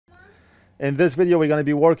In this video, we're going to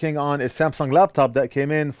be working on a Samsung laptop that came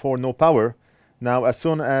in for no power. Now, as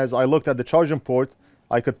soon as I looked at the charging port,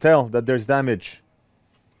 I could tell that there's damage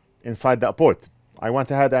inside that port. I went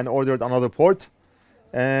ahead and ordered another port,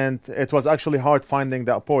 and it was actually hard finding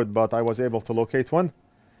that port, but I was able to locate one.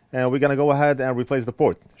 And we're going to go ahead and replace the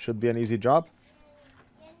port. Should be an easy job.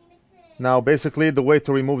 Now, basically, the way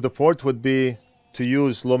to remove the port would be to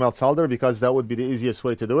use low melt solder, because that would be the easiest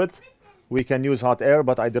way to do it. We can use hot air,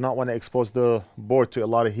 but I do not want to expose the board to a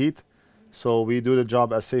lot of heat. So we do the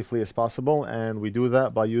job as safely as possible, and we do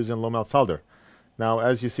that by using low melt solder. Now,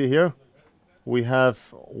 as you see here, we have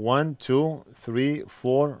 1, 2, 3,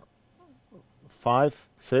 4, 5,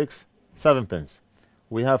 6, 7 pins.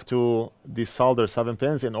 We have to desolder 7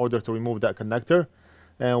 pins in order to remove that connector.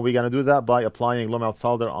 And we're going to do that by applying low melt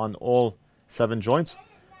solder on all 7 joints.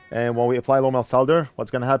 And when we apply low melt solder,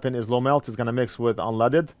 what's going to happen is low melt is going to mix with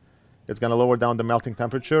unleaded. It's going to lower down the melting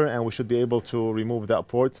temperature, and we should be able to remove that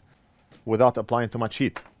port without applying too much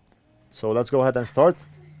heat. So let's go ahead and start.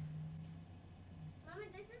 Mama,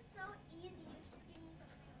 this is so easy. You should give me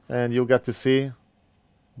something. And you'll get to see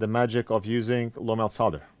the magic of using low melt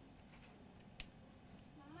solder.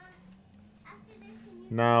 Mama, after this, can you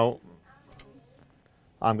Now,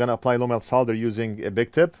 I'm going to apply low melt solder using a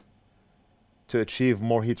big tip to achieve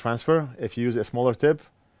more heat transfer. If you use a smaller tip,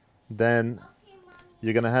 then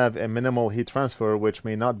you're going to have a minimal heat transfer, which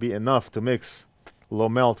may not be enough to mix low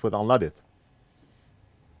melt with unleaded.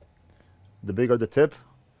 The bigger the tip,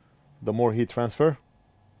 the more heat transfer.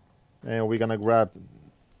 And we're going to grab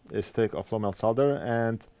a stick of low melt solder,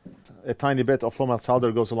 and a tiny bit of low melt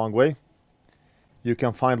solder goes a long way. You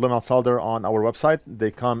can find low melt solder on our website. They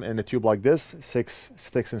come in a tube like this, 6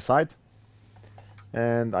 sticks inside.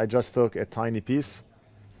 And I just took a tiny piece,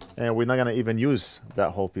 and we're not going to even use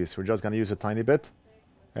that whole piece. We're just going to use a tiny bit,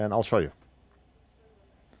 and I'll show you.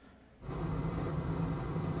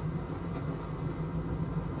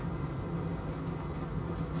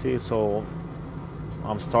 See, so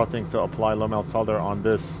I'm starting to apply low melt solder on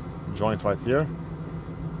this joint right here.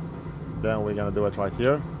 Then we're going to do it right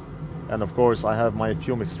here. And of course, I have my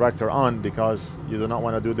fume extractor on, because you do not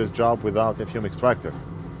want to do this job without a fume extractor.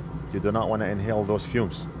 You do not want to inhale those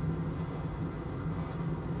fumes.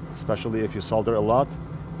 Especially if you solder a lot,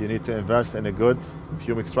 you need to invest in a good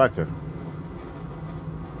fume extractor.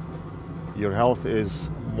 Your health is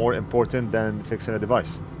more important than fixing a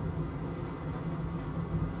device.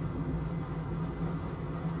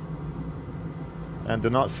 And do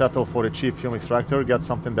not settle for a cheap fume extractor. Get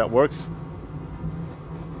something that works.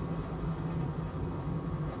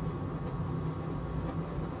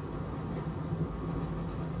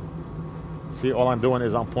 See, all I'm doing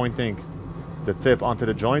is I'm pointing the tip onto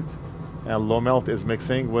the joint, and low melt is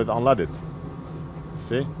mixing with unleaded.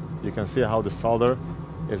 See, you can see how the solder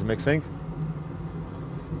is mixing.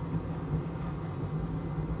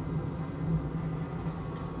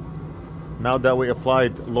 Now that we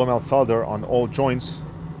applied low melt solder on all joints,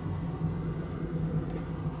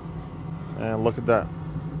 and look at that,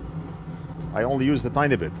 I only used a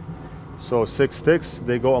tiny bit. So 6 sticks,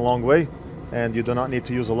 they go a long way, and you do not need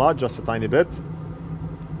to use a lot, just a tiny bit.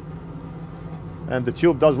 And the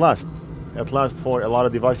tube does last. It lasts for a lot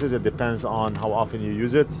of devices. It depends on how often you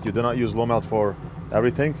use it. You do not use low melt for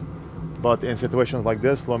everything, but in situations like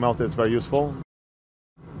this, low melt is very useful.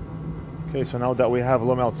 Okay, so now that we have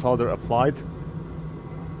low melt solder applied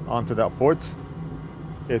onto that port,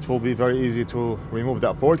 it will be very easy to remove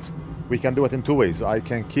that port. We can do it in 2 ways. I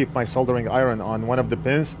can keep my soldering iron on one of the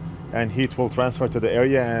pins, and heat will transfer to the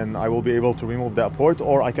area, and I will be able to remove that port,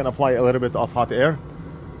 or I can apply a little bit of hot air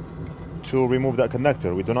to remove that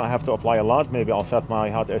connector. We do not have to apply a lot. Maybe I'll set my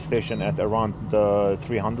hot air station at around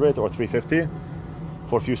 300 or 350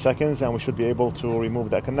 for a few seconds, and we should be able to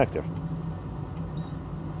remove that connector.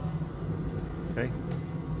 Okay,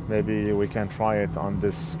 maybe we can try it on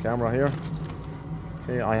this camera here.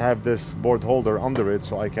 Okay, I have this board holder under it,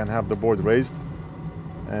 so I can have the board raised,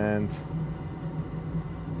 and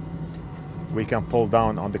we can pull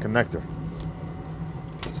down on the connector.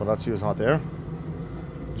 So let's use hot air,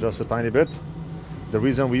 just a tiny bit. The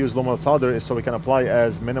reason we use low melt solder is so we can apply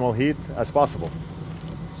as minimal heat as possible.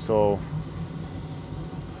 So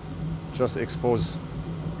just expose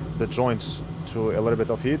the joints to a little bit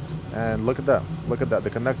of heat, and look at that, the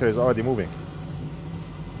connector is already moving.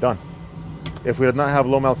 Done. If we did not have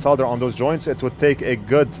low melt solder on those joints, it would take a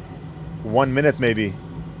good 1 minute maybe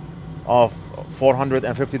of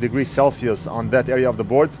 450 degrees Celsius on that area of the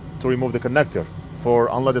board to remove the connector for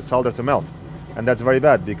unleaded solder to melt. And that's very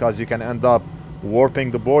bad, because you can end up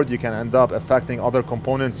warping the board, you can end up affecting other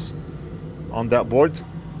components on that board.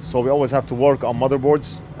 So we always have to work on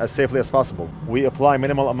motherboards as safely as possible. We apply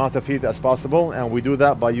minimal amount of heat as possible, and we do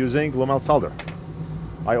that by using low melt solder.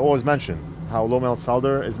 I always mention how low melt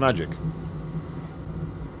solder is magic.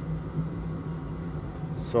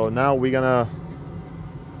 So now we're gonna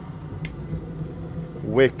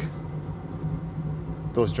wick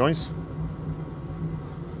those joints.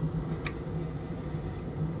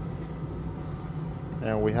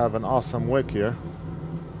 And we have an awesome wick here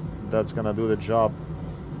that's gonna do the job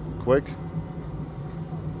quick.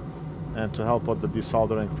 And to help with the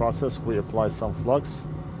desoldering process, we apply some flux.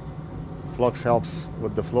 Flux helps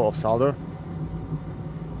with the flow of solder.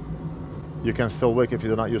 You can still wick if you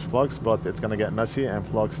do not use flux, but it's gonna get messy, and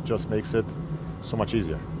flux just makes it so much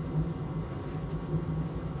easier.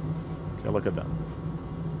 Okay, look at that.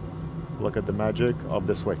 Look at the magic of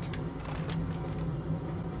this wick.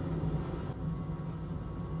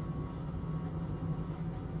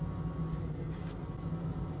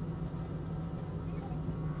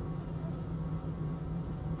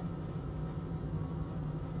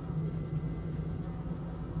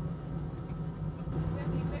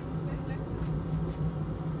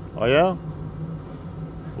 Oh yeah?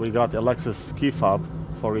 We got Alexis key fob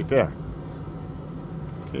for repair.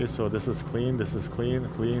 Okay, so this is clean, this is clean,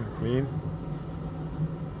 clean, clean.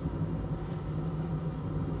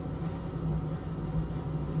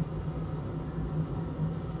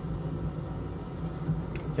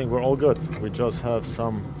 I think we're all good. We just have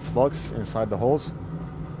some flux inside the holes.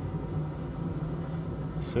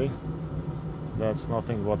 See? That's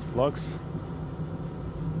nothing but flux.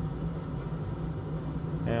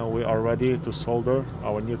 And we are ready to solder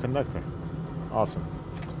our new connector. Awesome.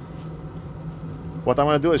 What I'm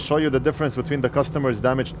going to do is show you the difference between the customer's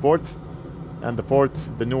damaged port and the port,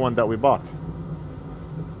 the new one that we bought.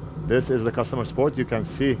 This is the customer's port. You can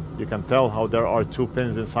see, you can tell how there are two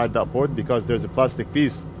pins inside that port because there's a plastic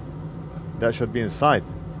piece that should be inside.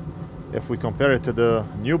 If we compare it to the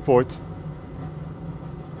new port,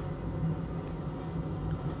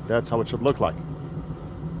 that's how it should look like.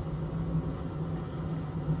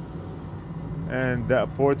 And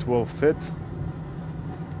that port will fit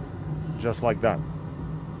just like that.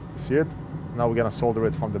 See it? Now we're gonna solder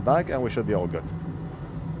it from the back and we should be all good.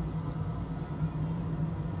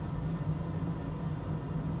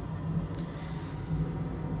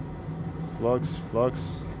 Flux,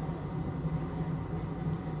 flux.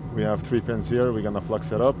 We have 3 pins here. We're gonna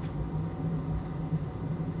flux it up.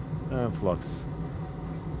 And flux.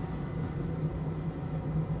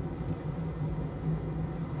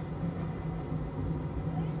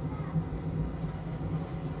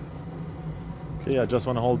 Okay, I just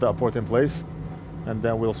want to hold that port in place, and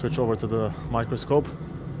then we'll switch over to the microscope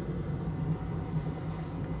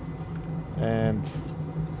and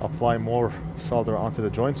apply more solder onto the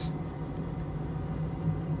joints.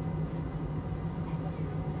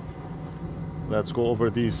 Let's go over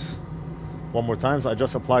these one more time. I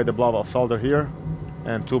just applied the blob of solder here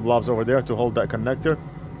and 2 blobs over there to hold that connector.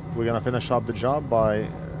 We're gonna finish up the job by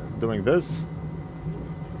doing this.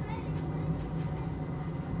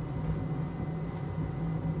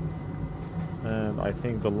 And I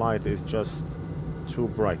think the light is just too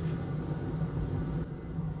bright.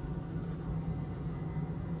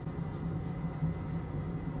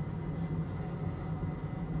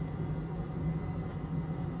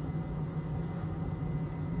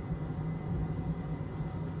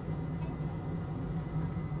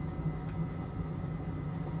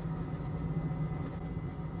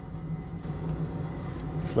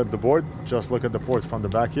 Flip the board, just look at the port from the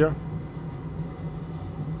back here.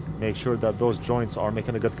 Make sure that those joints are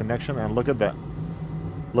making a good connection, and look at that.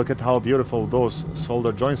 Look at how beautiful those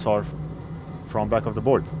solder joints are from back of the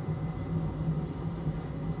board.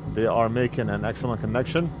 They are making an excellent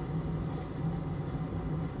connection.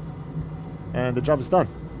 And the job is done.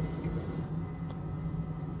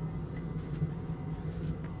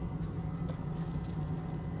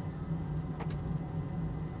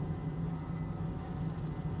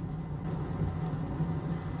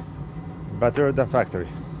 Better than factory.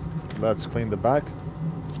 Let's clean the back.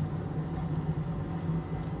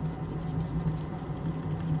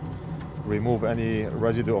 Remove any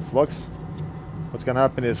residue of flux. What's gonna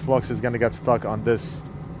happen is flux is gonna get stuck on this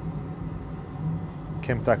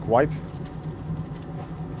Amtech wipe,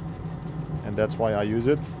 and that's why I use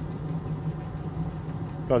it.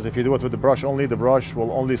 Because if you do it with the brush only, the brush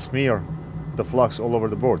will only smear the flux all over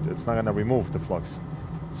the board. It's not gonna remove the flux.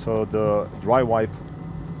 So the dry wipe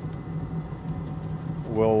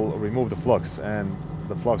will remove the flux, and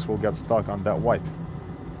the flux will get stuck on that wipe.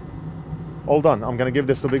 All done. I'm gonna give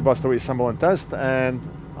this to Big Boss to reassemble and test, and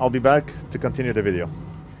I'll be back to continue the video.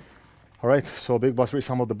 All right, so Big Boss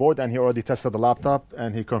reassembled the board and he already tested the laptop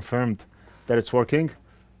and he confirmed that it's working,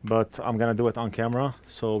 but I'm gonna do it on camera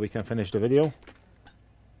so we can finish the video.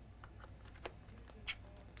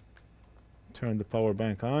 Turn the power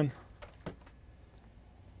bank on.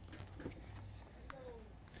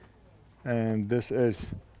 And this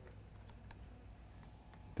is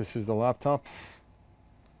the laptop.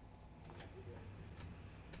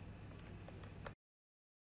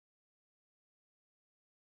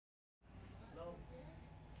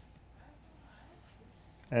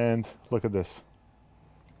 And look at this.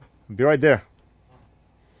 Be right there.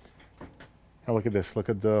 And look at this. Look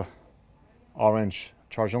at the orange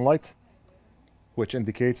charging light, which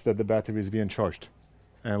indicates that the battery is being charged.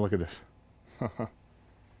 And look at this.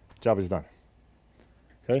 Job is done.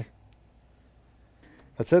 Okay.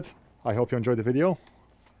 That's it. I hope you enjoyed the video.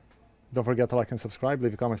 Don't forget to like and subscribe.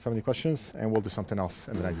 Leave a comment if you have any questions, and we'll do something else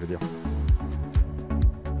in the next video.